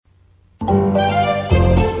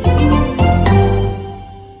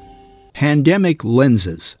Pandemic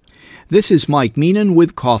Lenses. This is Mike Meenan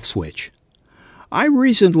with Cough Switch. I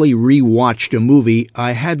recently re-watched a movie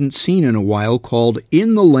I hadn't seen in a while called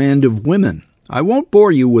In the Land of Women. I won't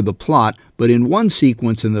bore you with the plot, but in one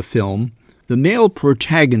sequence in the film, the male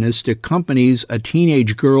protagonist accompanies a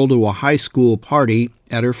teenage girl to a high school party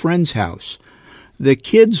at her friend's house. The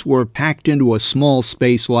kids were packed into a small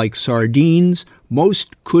space like sardines.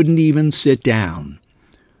 Most couldn't even sit down.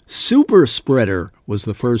 Super spreader was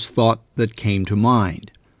the first thought that came to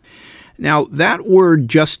mind. Now, that word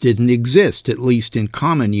just didn't exist, at least in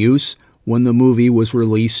common use, when the movie was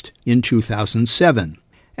released in 2007.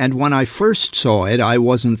 And when I first saw it, I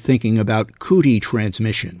wasn't thinking about cootie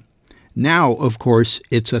transmission. Now, of course,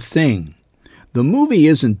 it's a thing. The movie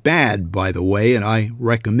isn't bad, by the way, and I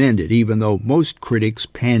recommend it, even though most critics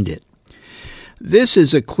panned it. This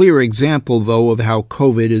is a clear example, though, of how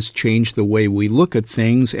COVID has changed the way we look at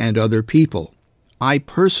things and other people. I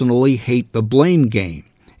personally hate the blame game.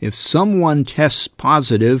 If someone tests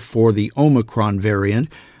positive for the Omicron variant,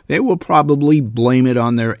 they will probably blame it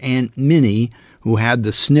on their Aunt Minnie, who had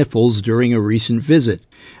the sniffles during a recent visit.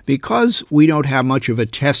 Because we don't have much of a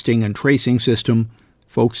testing and tracing system,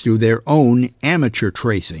 folks do their own amateur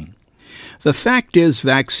tracing. The fact is,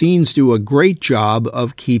 vaccines do a great job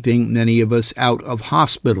of keeping many of us out of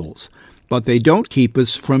hospitals, but they don't keep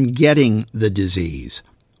us from getting the disease.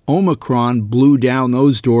 Omicron blew down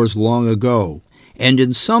those doors long ago, and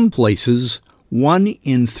in some places, 1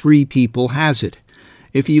 in 3 people has it.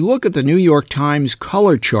 If you look at the New York Times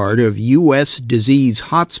color chart of U.S. disease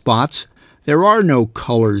hotspots, there are no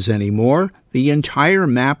colors anymore. The entire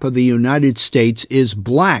map of the United States is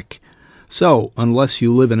black. So, unless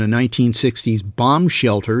you live in a 1960s bomb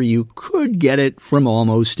shelter, you could get it from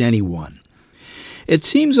almost anyone. It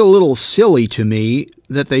seems a little silly to me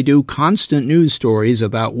that they do constant news stories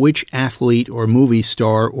about which athlete or movie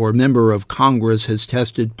star or member of Congress has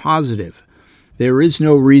tested positive. There is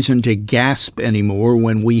no reason to gasp anymore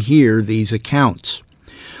when we hear these accounts.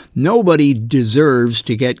 Nobody deserves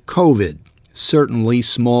to get COVID. Certainly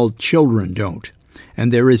small children don't.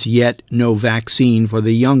 And there is yet no vaccine for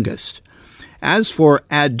the youngest. As for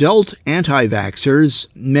adult anti-vaxxers,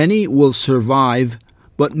 many will survive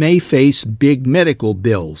but may face big medical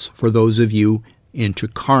bills for those of you into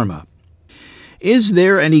karma. Is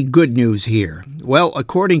there any good news here? Well,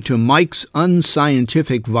 according to Mike's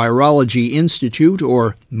Unscientific Virology Institute,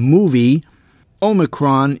 or MOVIE,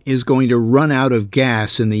 Omicron is going to run out of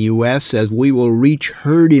gas in the U.S. as we will reach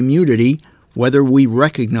herd immunity, whether we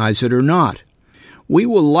recognize it or not. We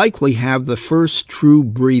will likely have the first true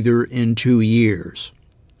breather in 2 years.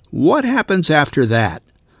 What happens after that?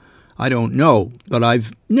 I don't know, but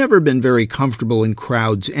I've never been very comfortable in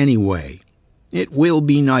crowds anyway. It will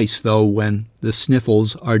be nice, though, when the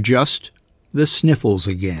sniffles are just the sniffles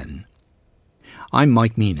again. I'm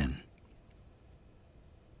Mike Meenan.